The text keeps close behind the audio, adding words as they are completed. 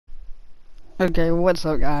Okay, what's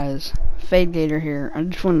up guys? Fade Gator here. I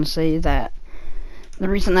just want to say that the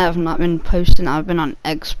reason that I've not been posting, I've been on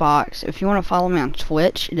Xbox. If you want to follow me on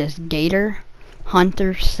Twitch, it is Gator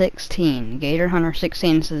Hunter 16. Gator Hunter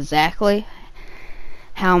 16 is exactly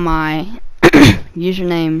how my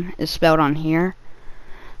username is spelled on here,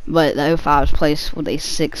 but the 05 is placed with a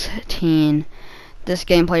 16. This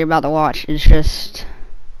gameplay you're about to watch is just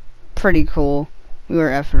pretty cool. We were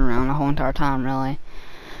effing around the whole entire time, really.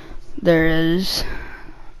 There is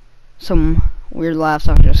some weird laughs.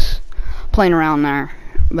 I was just playing around there,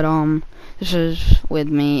 but this is with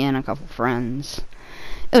me and a couple friends.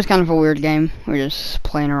 It was kind of a weird game. We were just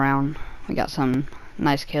playing around. We got some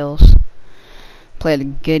nice kills. Played a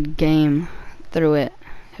good game through it.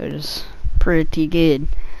 It was pretty good.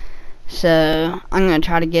 So I'm gonna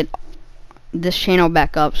try to get this channel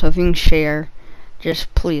back up. So if you can share,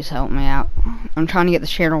 just please help me out. I'm trying to get the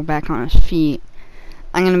channel back on its feet.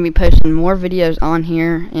 I'm going to be posting more videos on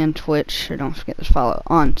here and Twitch, so don't forget to follow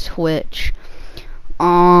on Twitch.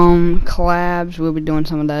 Collabs, we'll be doing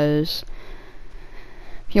some of those.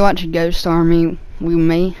 If you watch Ghost Army,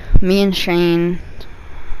 me and Shane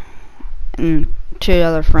and 2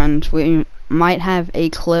 other friends, we might have a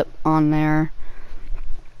clip on there.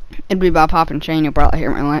 It'd be by Pop and Shane, you'll probably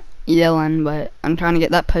hear me yelling, but I'm trying to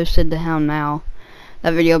get that posted to him now.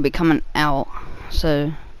 That video will be coming out,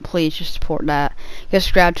 so please just support that. Go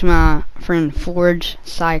subscribe to my friend Forge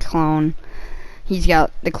Cyclone. He's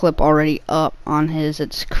got the clip already up on his.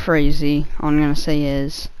 It's crazy. All I'm gonna say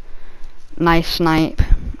is nice snipe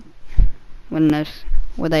with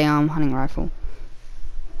a hunting rifle.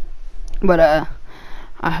 But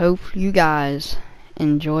I hope you guys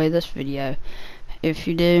enjoy this video. If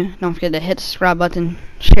you do, don't forget to hit the subscribe button,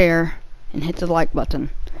 share, and hit the like button.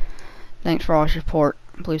 Thanks for all your support.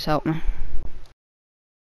 Please help me.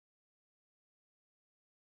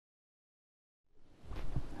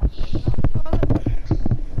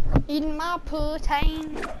 Eating my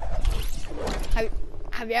poutine.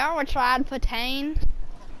 Have you ever tried poutine?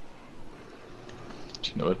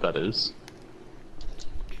 Do you know what that is?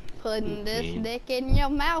 Putting this dick in your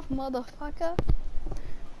mouth, motherfucker.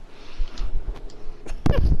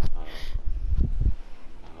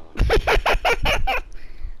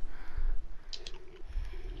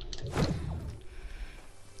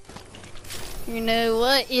 You know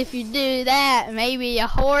what? If you do that, maybe a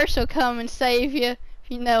horse will come and save you. If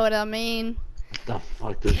you know what I mean. What the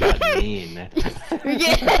fuck does that mean?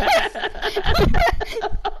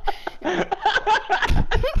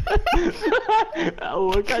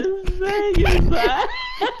 What kind of thing is that?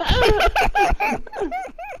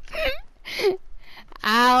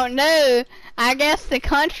 I don't know. I guess the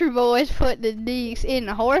country boys put the dicks in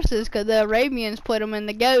the horses because the Arabians put them in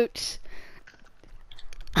the goats.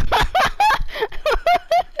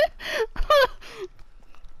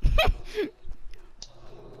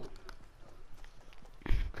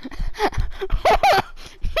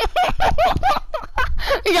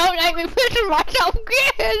 Don't make me picture myself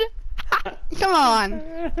good. Come on.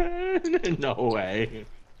 No way.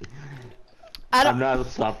 I'm not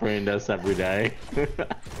suffering this every day.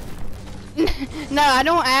 No, I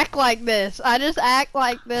don't act like this. I just act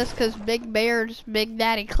like this because Big Bear's Big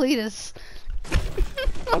Daddy Cletus.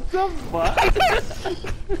 What the fuck?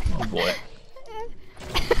 Oh boy.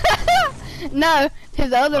 No,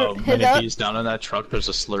 his other. He's down in that truck. There's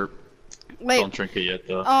a slurp. Wait. Don't drink it yet,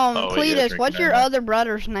 though. Cletus, what's your other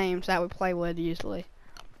brother's names that we play with usually?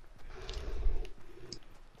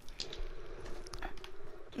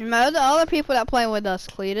 You know the other people that play with us,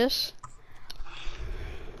 Cletus.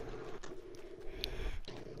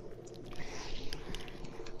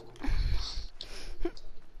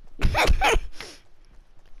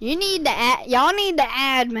 You need to add. Y'all need to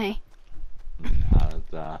add me.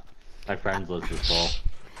 My friends list is full.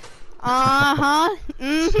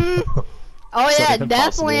 Oh yeah, it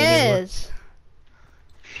definitely is.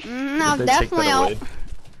 No, definitely.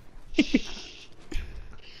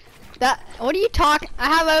 What are you talking? I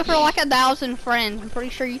have over like 1,000 friends. I'm pretty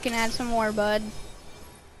sure you can add some more, bud.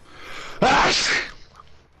 Thanks.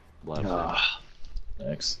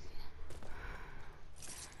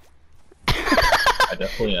 I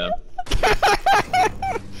definitely am.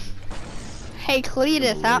 Hey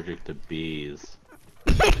Cletus, I'm allergic to bees.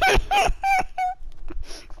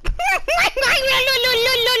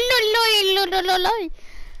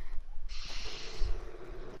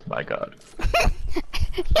 My God.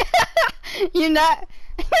 You're not.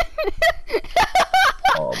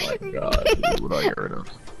 Oh my God. What I heard of.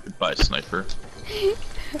 Goodbye, sniper.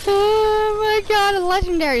 Oh my God, a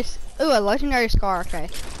legendary. Ooh, a legendary scar. Okay,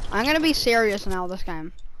 I'm gonna be serious now. This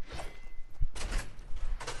game.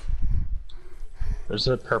 There's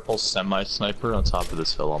a purple semi-sniper on top of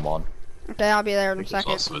this hill I'm on. Okay, I'll be there in a There's second.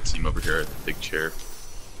 also a team over here at the big chair.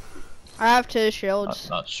 I have 2 shields.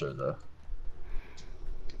 Not sure though.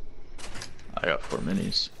 I got 4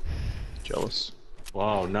 minis. Jealous.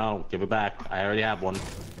 Whoa, no, give it back. I already have one.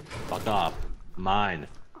 Fuck off. Mine.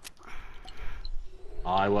 Oh,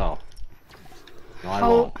 I will. No, I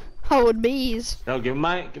won't. Hold bees. No, give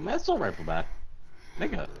my assault rifle back.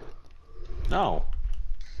 Nigga. No.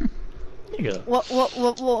 Nigga. What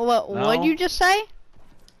No. what'd you just say?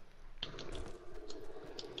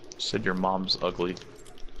 Said your mom's ugly.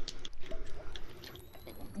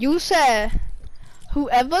 You said,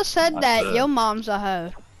 whoever said I that, said- your mom's a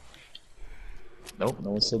hoe. Nope,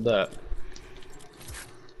 no one said that.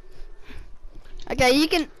 Okay, you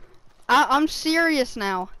can, I'm serious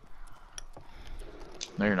now.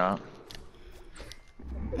 No, you're not.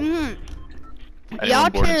 Mm. Anyone Y'all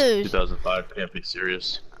born in choose. 2005 can't be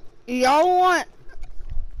serious. Y'all want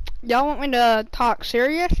me to talk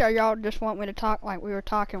serious, or y'all just want me to talk like we were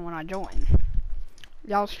talking when I joined?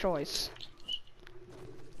 Y'all's choice.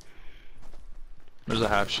 There's a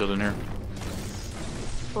half shield in here.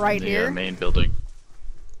 Right in the here. main building.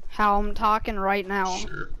 How I'm talking right now.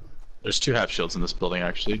 Sure. There's 2 half shields in this building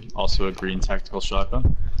actually. Also a green tactical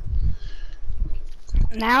shotgun.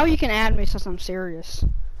 Now you can add me since I'm serious.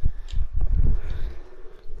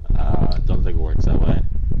 Don't think it works that way.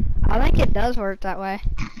 I think it does work that way.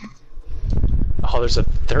 Oh, there's a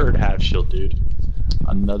 3rd half shield, dude.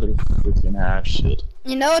 Another freaking half shield.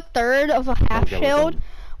 You know, a third of a half Okay, shield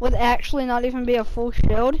would actually not even be a full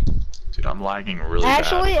shield. Dude, I'm lagging really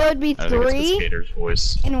Actually, bad. it would be I think it's the 3 skater's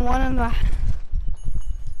voice. in one of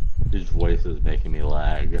the. His voice is making me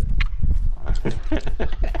lag.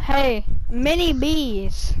 Hey, mini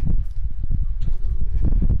bees.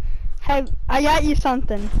 Hey, I got you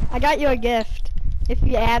something. I got you a gift. If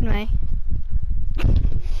you add me.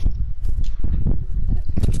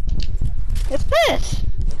 It's this.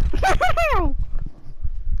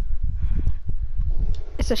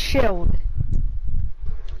 It's a shield.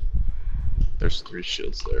 There's 3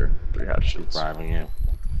 shields there. 3 half shields. Driving you.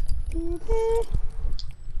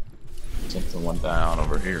 Something went down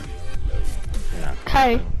over here. Yeah.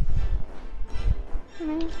 Hey.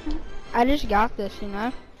 I just got this, you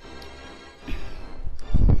know.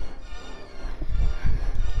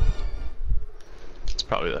 It's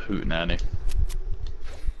probably the hootenanny.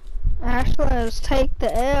 Actually, let's take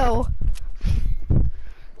the L.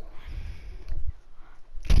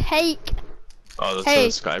 Take. Oh, that's Hey,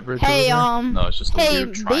 the sky bridge hey, over there? No, it's just a hey,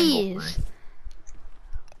 weird triangle bees.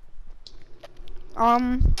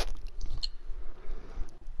 thing.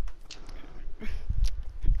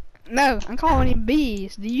 No, I'm calling you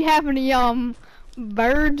bees. Do you have any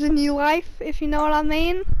birds in your life, if you know what I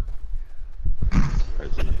mean?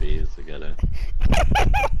 Birds and the bees together.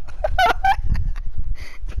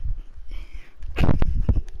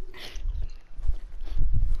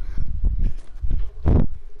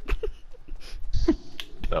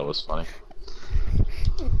 That was funny.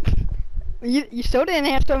 You still didn't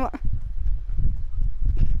answer my.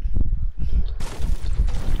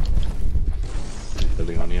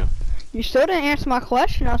 Building on you. You still didn't answer my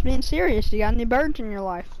question. I was being serious. Do you got any birds in your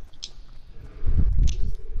life?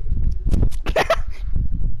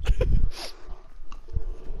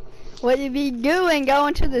 What you be doing?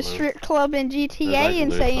 Going to the strip club in GTA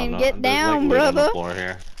and saying, "Get down, brother." Floor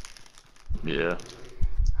here. Yeah.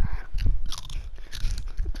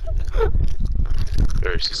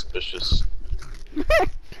 Very suspicious.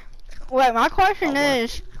 Wait, my question Oh, what?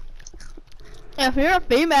 is, if you're a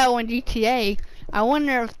female in GTA, I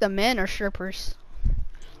wonder if the men are strippers.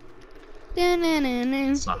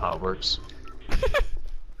 That's not how it works.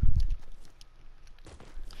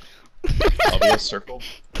 I'll be a circle.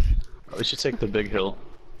 We should take the big hill.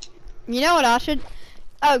 You know what I should?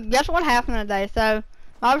 Oh, guess what happened today? So,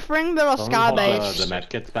 my friend built a sky Hold base. the med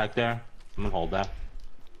kits back there. I'm gonna hold that.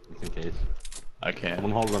 Just in case. I can't. I'm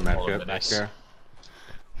gonna hold the med Hold kit it, back minis. there.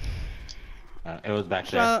 It was back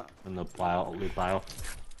So- there in the loot pile.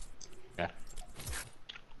 Yeah.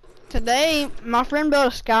 Today, my friend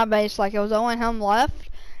built a sky base like it was only him left.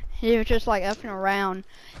 He was just like up and around.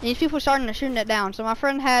 And these people starting to shooting it down. So my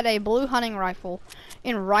friend had a blue hunting rifle.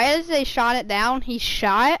 And right as they shot it down, he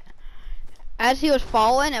shot. As he was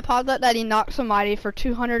falling, it popped up that he knocked somebody for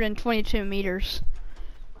 222 meters.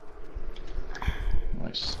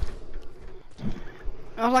 Nice.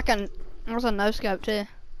 It was like it was a no scope too.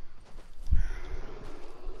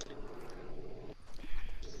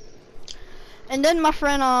 And then my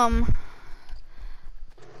friend,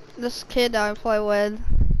 this kid that I play with,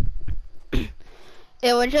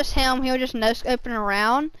 it was just him. He was just no scoping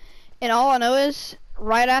around, And all I know is,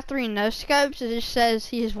 right after he no scopes, it just says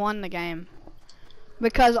he has won the game.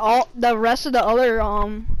 Because all the rest of the other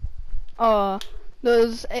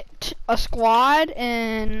there's a squad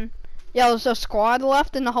and yeah, there's a squad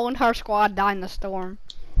left, and the whole entire squad died in the storm.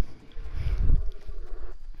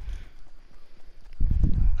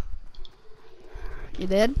 You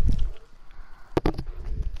did?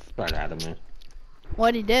 Right out of me.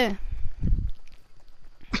 What'd he do?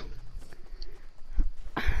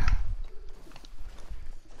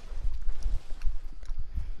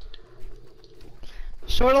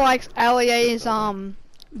 Sort of like LEA's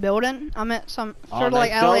building. I meant some sort of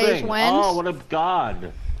like LEA's wins. Oh, what a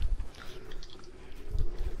god!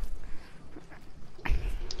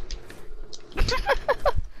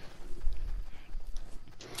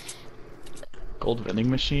 Gold vending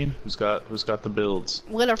machine. Who's got the builds?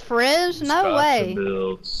 With a frizz? Who's No got way. The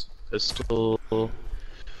builds. Pistol,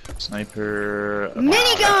 sniper,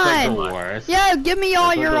 Minigun. Worst. Yo, give me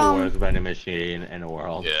all your the worst vending machine in the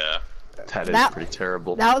world. Yeah, that is pretty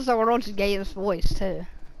terrible. That was the world's gayest voice too.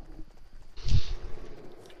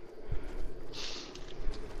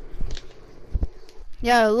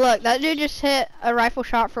 Yo, look, that dude just hit a rifle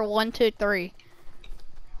shot for 1, 2, 3.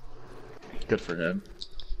 Good for him.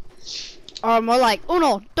 Or more like,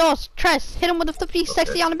 uno, dos, tres, hit him with a 50,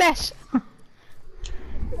 60 on the best.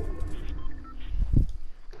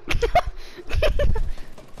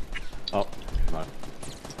 Oh, no.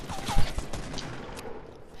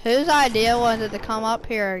 Whose idea was it to come up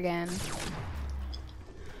here again?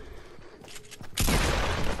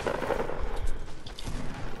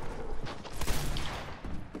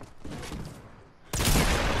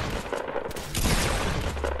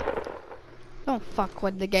 Don't fuck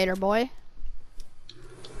with the gator boy.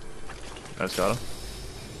 Guys got him.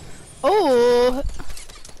 Oh!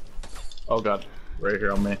 Oh god, right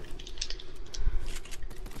here on me.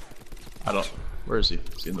 Where is he?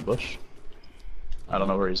 Is he in the bush? I don't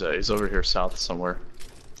know where he's at. He's over here south somewhere.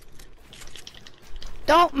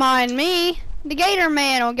 Don't mind me. The gator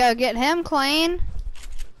man will go get him clean.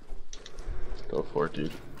 Go for it,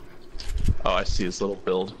 dude. Oh, I see his little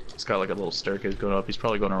build. It's got like a little staircase going up. He's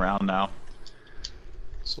probably going around now.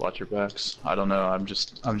 So watch your backs. I don't know. I'm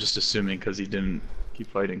just assuming because he didn't keep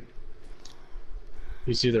fighting.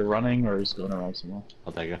 He's either running or he's going around somewhere.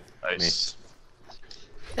 I'll take it. Nice.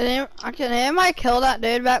 Can anybody kill that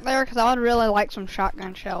dude back there? Because I would really like some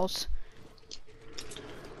shotgun shells.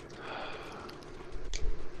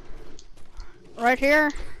 Right here.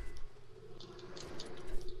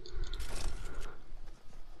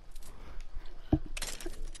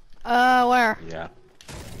 Where? Yeah.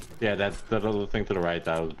 Yeah, that's the little thing to the right.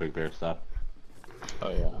 That was Big Bear stuff. Oh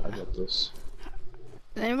yeah, I got this.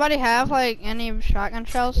 Does anybody have like any shotgun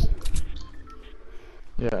shells?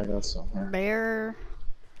 Yeah, I got some here. Bear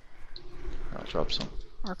I'll drop some.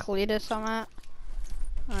 or Cletus on that.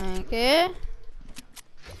 Okay.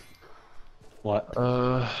 What?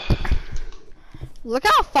 Look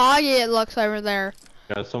how foggy it looks over there.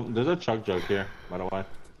 Yeah, there's a chug jug here, by the way.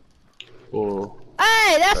 Oh.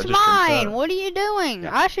 Hey, that's I just drank mine! that. What are you doing?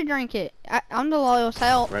 Yeah. I should drink it. I'm the loyal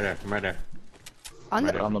help. Right there, I'm right there. I'm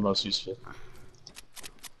Right the, I'm the most useful. Okay,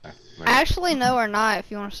 right there. actually, no or not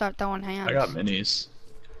if you want to start throwing hands. I got minis.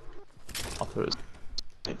 I'll throw his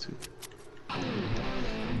too.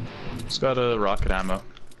 It's got a rocket ammo.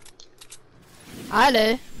 I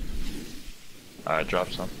do. Alright, drop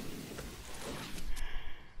some.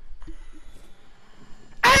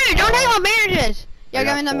 Hey, don't take my bandages! Yo, I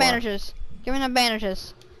give got me the 4. bandages. Give me the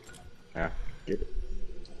bandages. Yeah. Get it.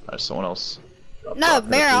 Alright, someone else. Drop No, rocket,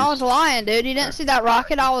 Bear, I please. was lying, dude. You didn't see that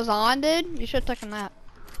rocket I was on, dude? You should have taken that.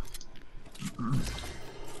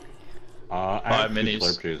 I I have have 2 minis.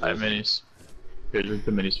 slurp juices. I have minis. Here, drink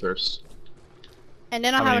the minis first. And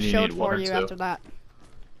then I How have a many do you shield need, 1 for or you 2? after that.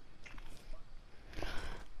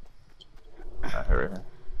 Alright, here, right here.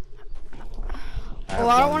 have Well,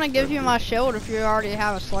 I don't one want to give slurp you juice. my shield if you already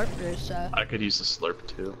have a slurp juice, so. I could use the slurp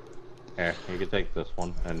too. Here, you can take this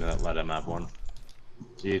one and let him have one.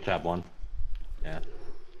 You each have one. Yeah.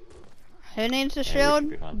 Who needs the Yeah, we should shield?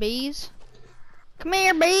 be fine. Bees? Come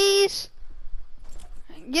here, bees!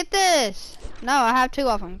 Get this! No, I have 2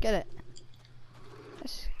 of them. Get it.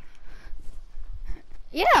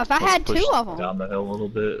 Yeah, if I Let's had 2 push of them. down the hill a little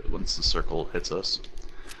bit once the circle hits us.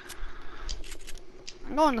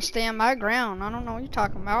 I'm going to stand my ground. I don't know what you're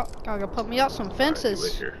talking about. Gotta go put me up some Alright, fences.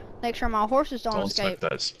 wait here. Make sure my horses don't Don't escape.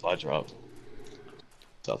 expect that supply drop.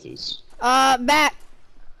 Southeast. Back.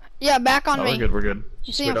 Yeah, back on No, me. we're good, we're good. You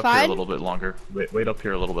Just see wait him up here fight? a little bit longer. Wait up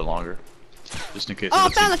here a little bit longer. Just in case. Oh, I it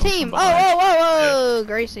looks found like the it comes team. from Oh, behind. oh, oh, oh,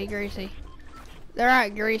 Greasy, Greasy. They're at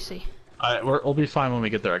Greasy. We'll be fine when we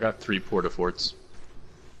get there. I got 3 porta-forts.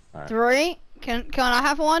 Right. 3? Can I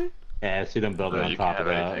have one? Yeah, I see them building No, on you top can't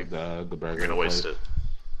of have anything. the burger You're gonna waste place. it.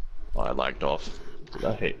 Oh, I lagged off. Dude,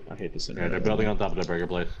 I hate this Yeah, internet. they're building on top of the burger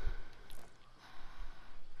place.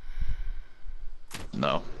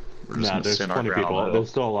 No. We're just Nah, gonna there's stand our 20 ground on people. that There's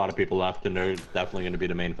hill. still a lot of people left, and they're definitely going to be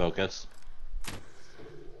the main focus.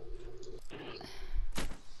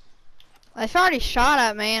 They've already shot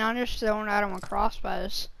at me, and I'm just throwing at them with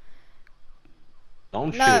crossbows.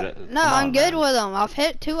 Don't No, shoot it. no, Come I'm on, good man. with them. I've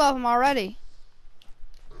hit 2 of them already.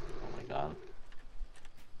 Oh my god.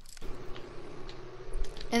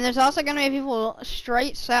 And there's also gonna be people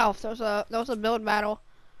straight south. There's a build battle.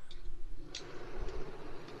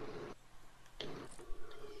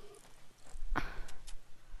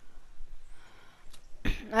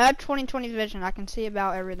 I have 20/20 vision. I can see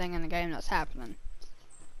about everything in the game that's happening.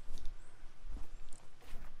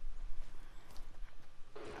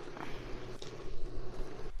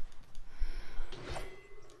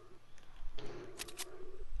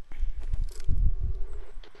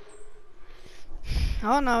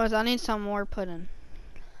 All I know is I need some more pudding.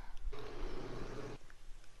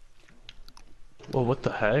 Well, what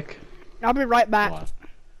the heck? I'll be right back. What?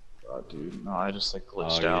 Oh, dude, no, I just like Oh,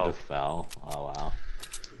 glitched you out. just fell. Oh, wow.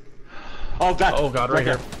 Oh, god! Oh god, right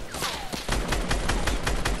here.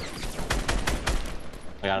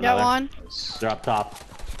 I got Got another. one. They're up top.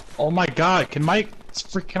 Oh my god, can I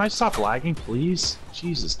stop lagging, please?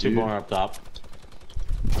 Jesus, 2 dude. more up top.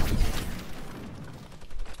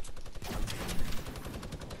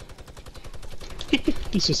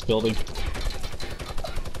 He's just building.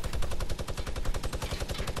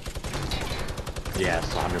 Yes,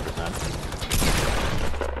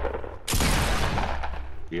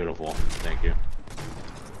 100%. Beautiful. Thank you.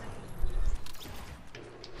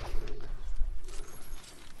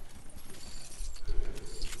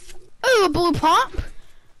 Ooh, a blue pump.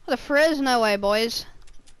 The frizz, no way, boys.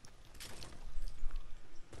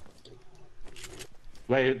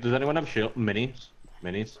 Wait, does anyone have shield minis?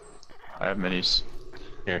 Minis? I have minis.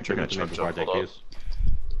 Here, You're gonna give them to me chuck before I take hold these.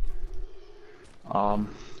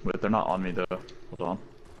 Wait, they're not on me though. Hold on.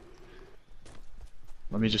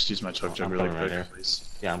 Let me just use my chug jug I'm really coming right quick, here.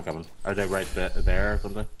 please. Yeah, I'm coming. Are they right there or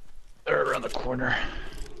something? They're around the corner.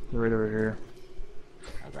 They're right over here.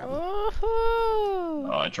 I'll grab them. Woohoo!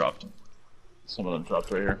 Oh, I dropped them. Some of them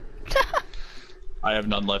dropped right here. I have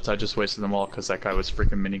none left. I just wasted them all because that guy was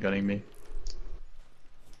freaking minigunning me.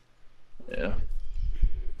 Yeah.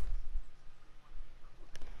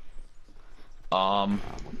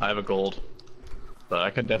 I have a gold, but I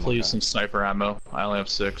could definitely use some sniper ammo. I only have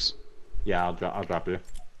 6. Yeah, I'll drop you.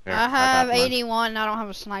 Here, I have pass mine. 81. I don't have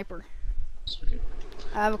a sniper. Sweet.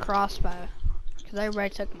 I have a crossbow. Because everybody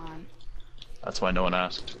took mine. That's why no one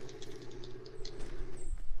asked.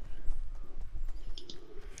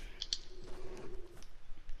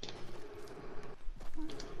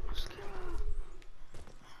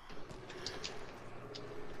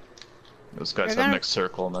 Those guys They're have gonna- next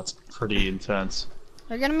circle, and that's pretty intense.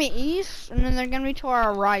 They're gonna be east, and then they're gonna be to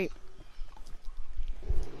our right.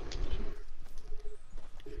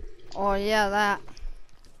 Oh yeah, that.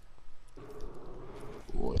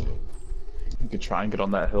 Boy. You could try and get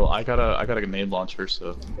on that hill. I got a grenade launcher,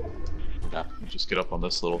 so Yeah. just get up on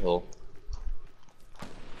this little hill.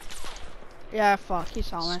 Yeah, fuck, he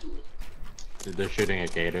saw me. They're shooting a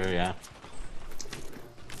gator, yeah.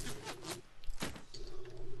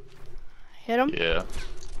 Hit him? Yeah.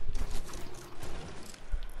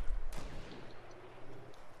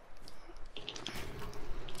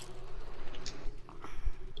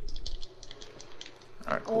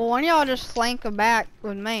 Alright, cool. Well, one of y'all just flank him back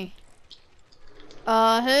with me.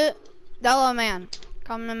 Who? Dolo man.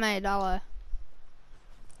 Come to me, Dolo.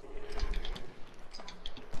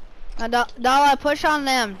 Dolo, push on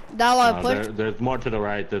them. Dolo, No, push. there's more to the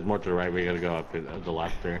right. There's more to the right. We gotta go up to the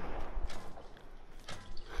left there.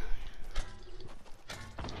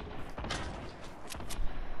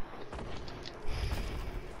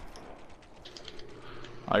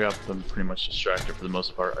 I got them pretty much distracted for the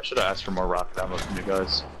most part. I should have asked for more rocket ammo from you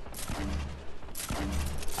guys.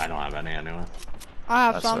 I don't have any anyway. I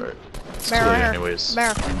have That's some. alright. It's Bear too late right here. anyways.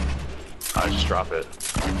 Bear. I just drop it.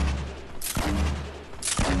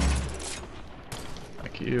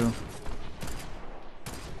 Thank you.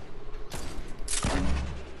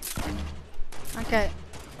 Okay.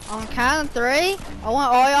 On count of 3, I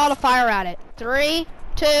want all y'all to fire at it. 3,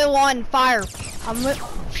 2, 1, fire.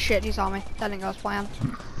 Shit, he saw me. That didn't go as planned.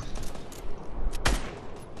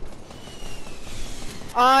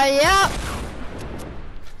 Yeah.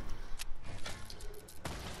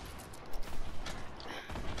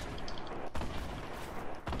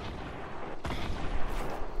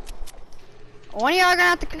 One of y'all gonna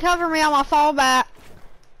have to cover me on my fallback.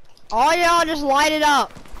 All y'all just light it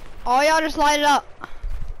up. All y'all just light it up.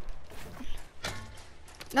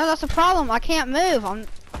 No, that's a problem. I can't move.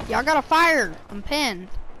 Y'all got a fire. I'm pinned.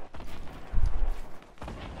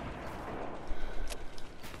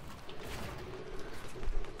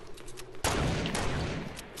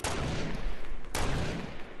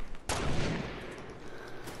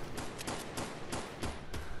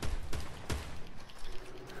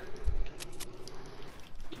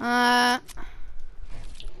 I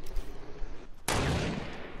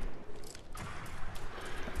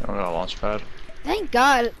don't got a launch pad. Thank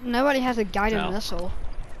God nobody has a guided missile.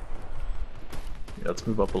 Yeah, let's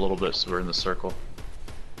move up a little bit so we're in the circle.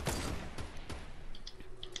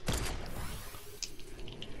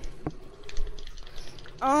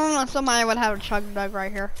 Oh, somebody would have a chug bug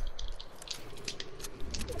right here.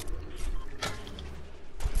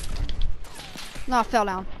 No, I fell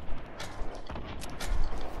down.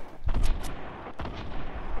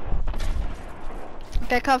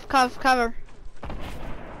 Okay, cover.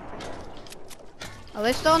 Are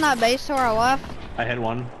they still in that base to our left? I hit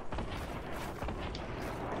one.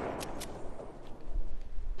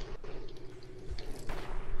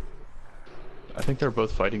 I think they're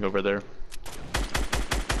both fighting over there.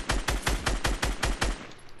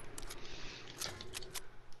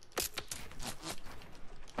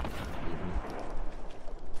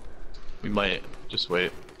 We might just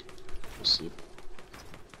wait. We'll see.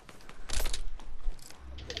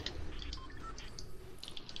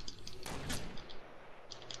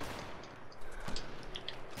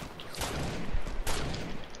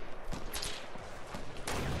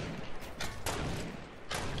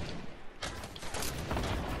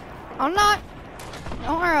 I'm not.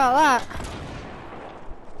 Don't worry about that.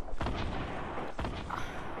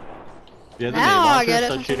 Yeah, Now I get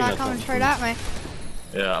it since you're not coming straight at me.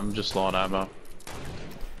 Yeah, I'm just low on ammo.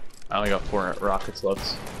 I only got 4 rockets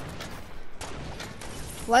left.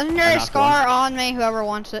 Legendary Scar on me, whoever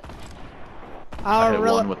wants it. I hit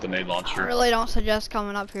one with the nade launcher. I really don't suggest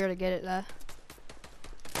coming up here to get it though.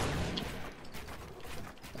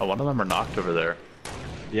 Oh, one of them are knocked over there.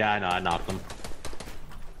 Yeah, I know, I knocked him.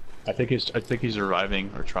 I think he's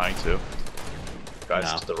reviving or trying to.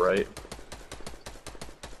 Guys to the right.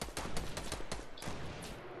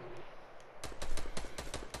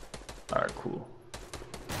 Alright, cool.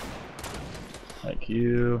 Thank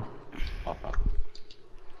you. Okay.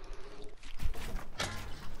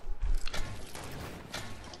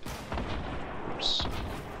 Oops.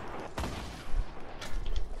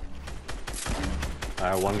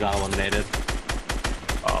 Alright, one got eliminated.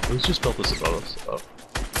 Who's just built this above us? Oh.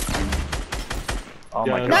 Oh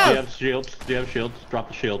Yeah, my do god. you have shields? Do you have shields? Drop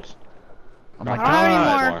the shields. Oh my I don't have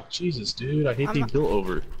god. any more. Jesus, dude, I hate being built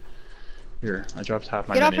over. Here, I dropped half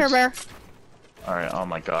my Get up here, Bear. Alright, oh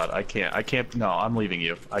my god, I can't, no, I'm leaving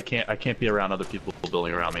you. I can't be around other people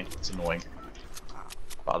building around me. It's annoying.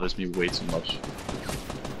 Bothers me way too much.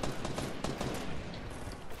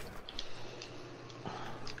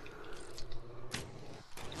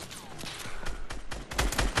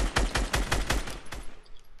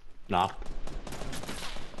 Knock.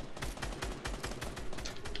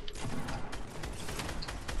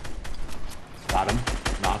 Got him.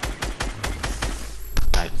 Knock.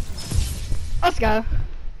 Nice. Let's go.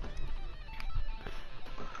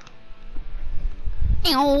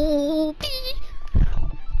 Ew, pee.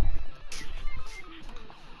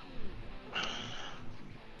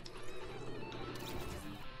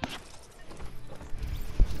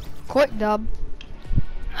 Quick dub.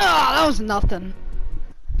 Ah, that was nothing.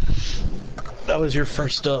 That was your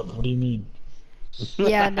first dub, what do you mean?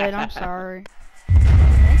 Yeah, dude, I'm sorry.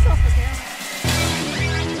 Thanks all for caring.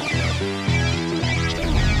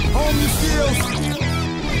 On your skills.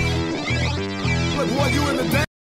 Look, boy, you in the